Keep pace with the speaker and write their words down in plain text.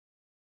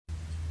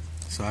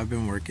So I've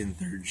been working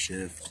third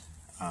shift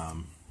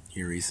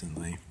here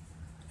recently,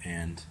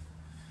 and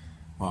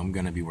well, I'm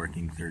gonna be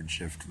working third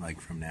shift like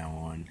from now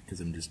on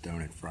because I'm just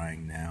donut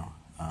frying now,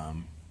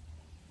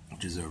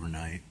 which is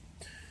overnight.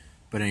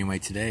 But anyway,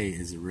 today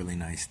is a really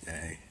nice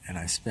day, and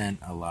I spent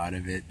a lot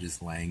of it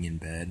just laying in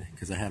bed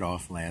because I had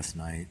off last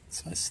night,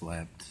 so I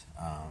slept.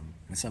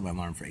 I set my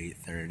alarm for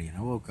 8:30, and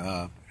I woke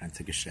up and I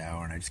took a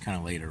shower and I just kind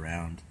of laid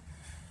around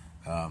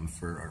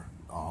for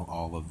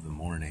all of the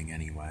morning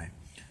anyway.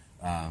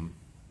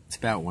 It's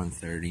about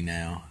 1:30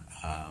 now.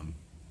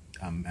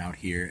 I'm out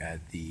here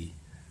at the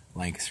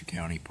Lancaster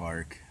County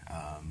Park,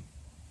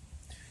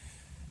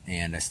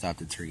 and I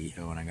stopped at Turkey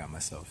Hill and I got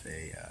myself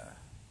a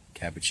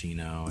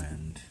cappuccino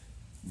and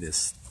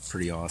this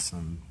pretty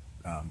awesome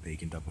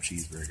bacon double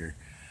cheeseburger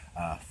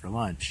for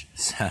lunch.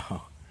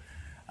 So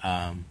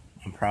I'm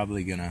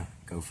probably gonna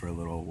go for a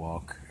little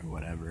walk or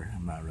whatever.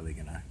 I'm not really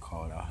gonna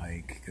call it a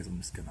hike because I'm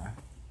just gonna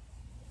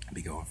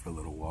be going for a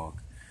little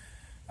walk.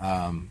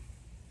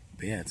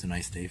 But yeah, it's a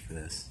nice day for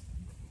this.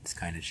 It's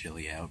kind of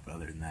chilly out, but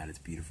other than that, it's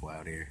beautiful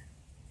out here.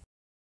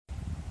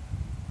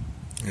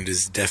 It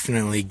is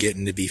definitely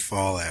getting to be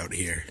fall out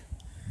here.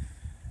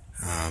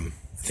 I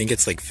think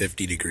it's like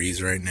 50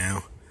 degrees right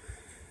now.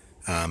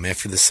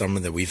 After the summer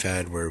that we've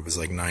had where it was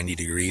like 90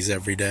 degrees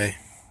every day,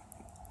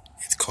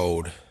 it's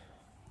cold.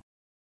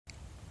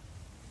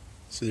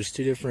 So there's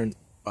two different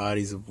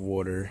bodies of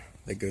water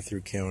that go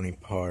through County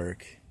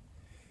Park.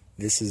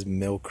 This is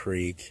Mill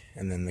Creek,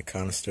 and then the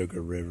Conestoga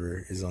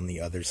River is on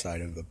the other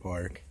side of the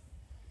park.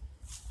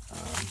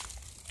 Look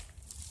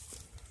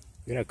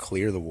at how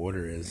clear the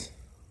water is.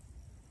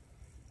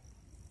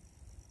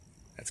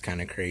 That's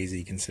kind of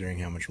crazy considering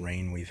how much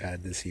rain we've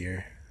had this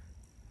year.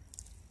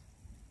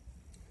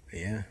 But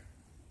yeah.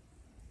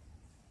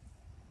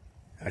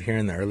 Out here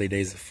in the early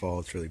days of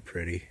fall, it's really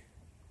pretty.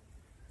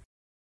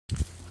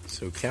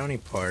 So County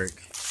Park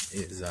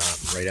is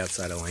right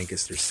outside of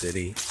Lancaster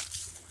City.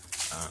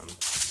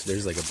 So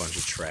there's like a bunch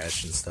of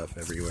trash and stuff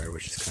everywhere,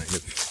 which is kind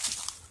of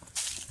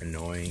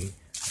annoying.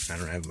 I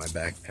don't have my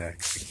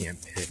backpack, so I can't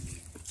pick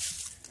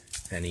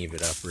any of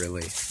it up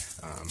really.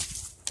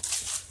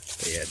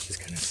 But yeah, it's just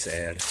kind of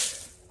sad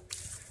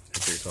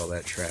that there's all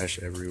that trash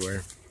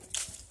everywhere.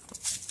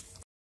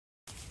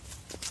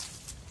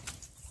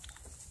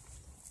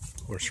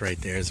 Of course,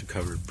 right there is a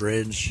covered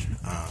bridge.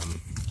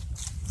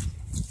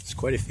 There's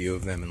quite a few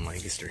of them in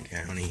Lancaster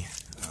County.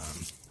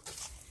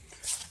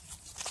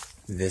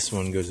 This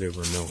one goes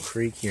over Mill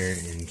Creek here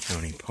in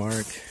County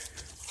Park.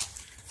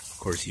 Of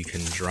course, you can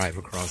drive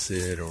across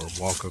it or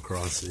walk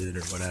across it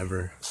or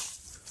whatever.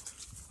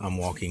 I'm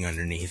walking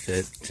underneath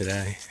it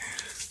today.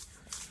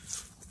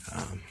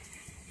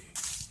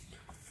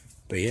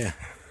 But yeah.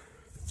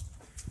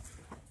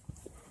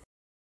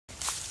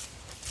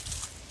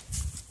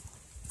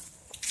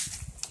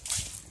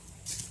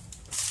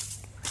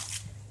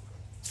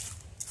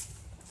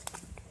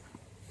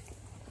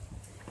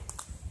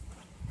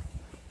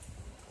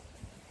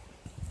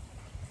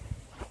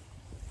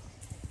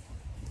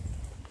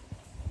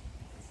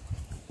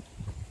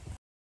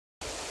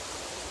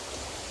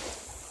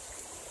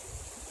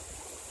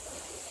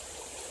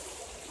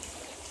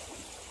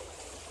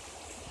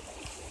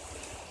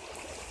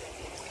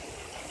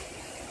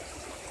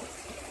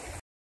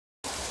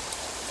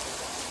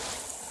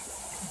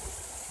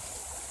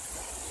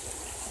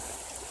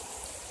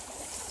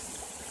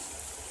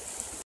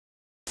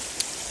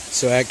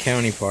 So at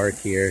County Park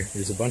here,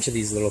 there's a bunch of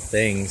these little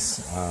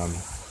things. I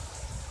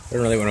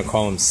don't really want to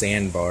call them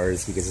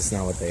sandbars because it's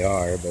not what they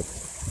are, but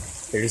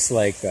they're just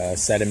like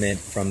sediment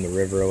from the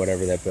river or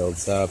whatever that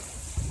builds up.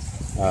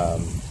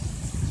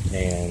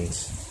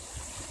 And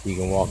you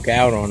can walk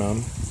out on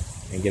them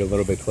and get a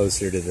little bit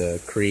closer to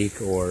the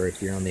creek, or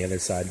if you're on the other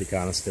side, the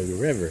Conestoga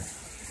River.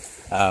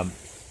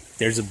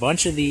 There's a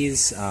bunch of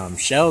these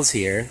shells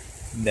here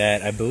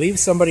that I believe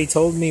somebody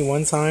told me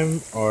one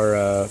time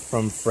are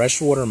from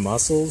freshwater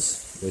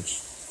mussels, which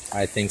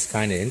I think is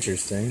kind of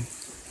interesting.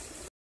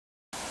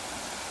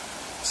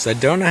 So I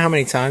don't know how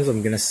many times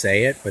I'm going to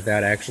say it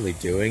without actually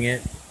doing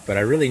it, but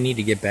I really need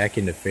to get back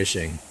into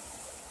fishing.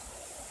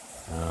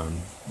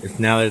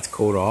 Now that it's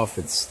cooled off,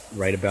 it's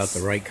right about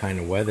the right kind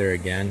of weather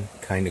again,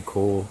 kind of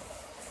cool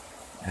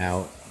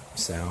out,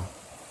 so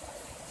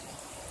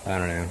I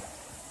don't know.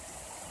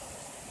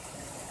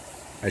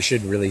 I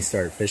should really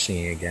start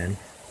fishing again.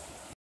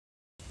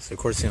 So of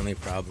course the only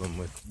problem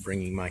with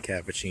bringing my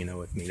cappuccino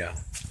with me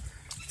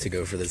to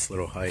go for this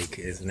little hike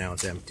is now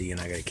it's empty and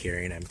I gotta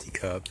carry an empty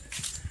cup.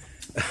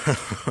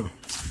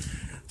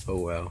 Oh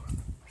well.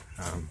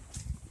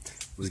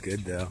 It was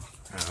good though.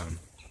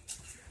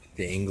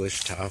 The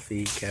English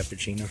toffee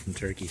cappuccino from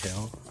Turkey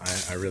Hill,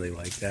 I really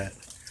like that.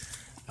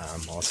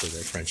 Also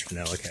the French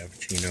vanilla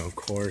cappuccino, of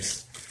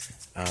course.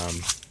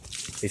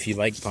 If you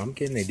like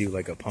pumpkin, they do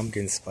like a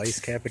pumpkin spice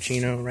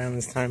cappuccino around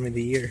this time of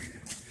the year.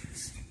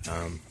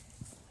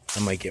 I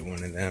might get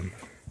one of them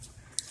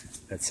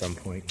at some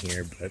point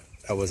here, but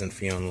I wasn't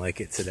feeling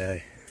like it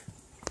today.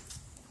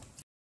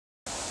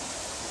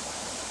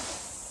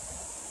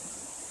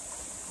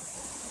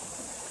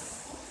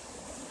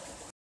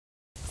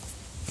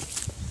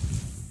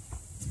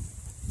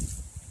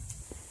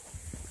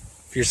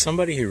 If you're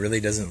somebody who really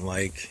doesn't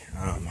like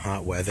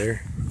hot weather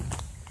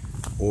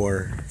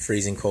or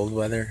freezing cold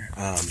weather,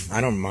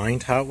 I don't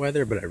mind hot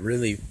weather, but I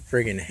really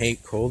friggin'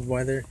 hate cold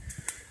weather.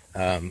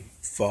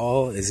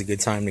 Fall is a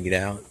good time to get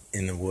out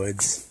in the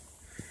woods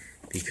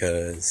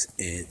because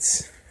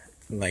it's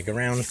like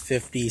around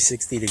 50,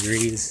 60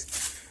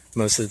 degrees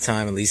most of the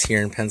time, at least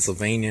here in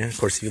Pennsylvania. Of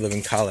course, if you live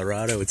in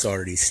Colorado, it's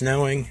already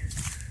snowing,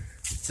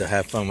 so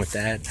have fun with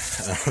that.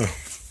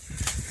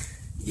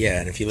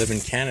 Yeah, and if you live in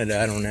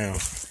Canada, I don't know.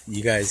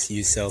 You guys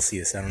use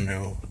Celsius. I don't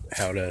know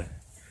how to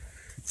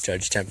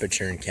judge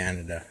temperature in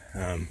Canada.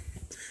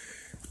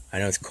 I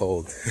know it's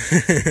cold.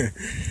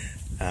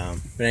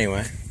 But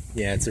anyway,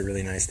 yeah, it's a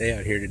really nice day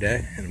out here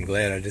today, and I'm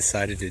glad I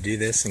decided to do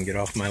this and get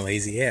off my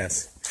lazy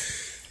ass.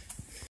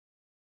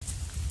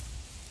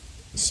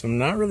 So I'm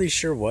not really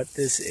sure what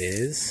this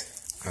is.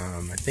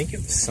 I think it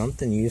was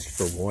something used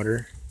for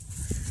water,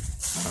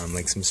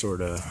 like some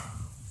sort of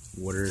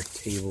water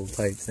table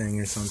type thing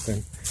or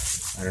something.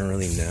 I don't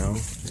really know.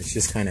 It's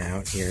just kind of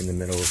out here in the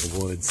middle of the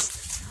woods,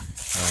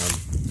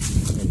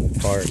 in the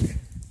park.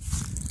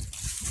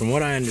 From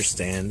what I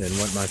understand and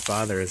what my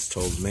father has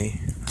told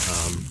me,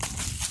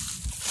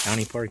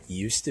 County Park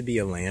used to be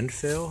a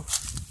landfill,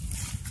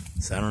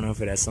 so I don't know if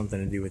it has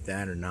something to do with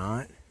that or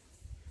not.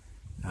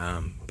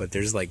 But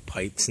there's like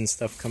pipes and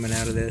stuff coming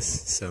out of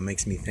this, so it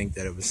makes me think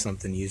that it was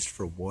something used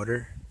for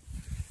water,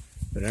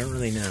 but I don't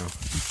really know.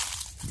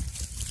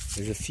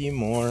 There's a few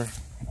more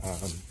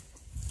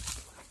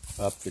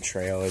up the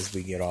trail as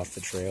we get off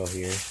the trail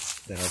here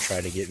that I'll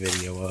try to get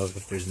video of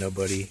if there's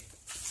nobody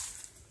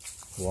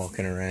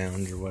walking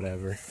around or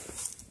whatever.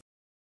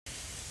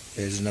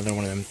 There's another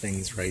one of them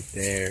things right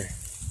there,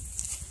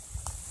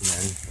 and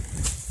then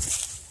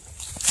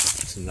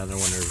there's another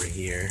one over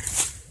here.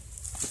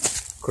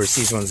 Of course,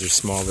 these ones are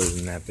smaller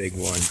than that big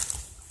one,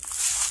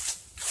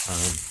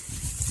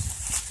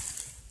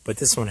 but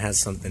this one has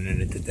something in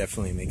it that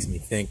definitely makes me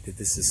think that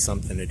this is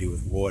something to do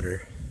with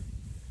water.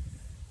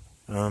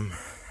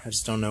 I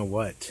just don't know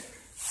what.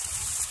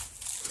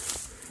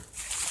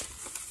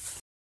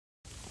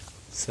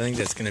 So I think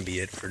that's going to be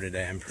it for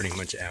today. I'm pretty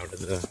much out of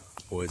the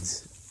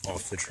woods,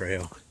 off the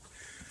trail.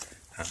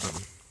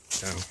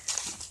 So,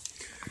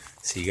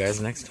 see you guys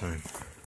next time.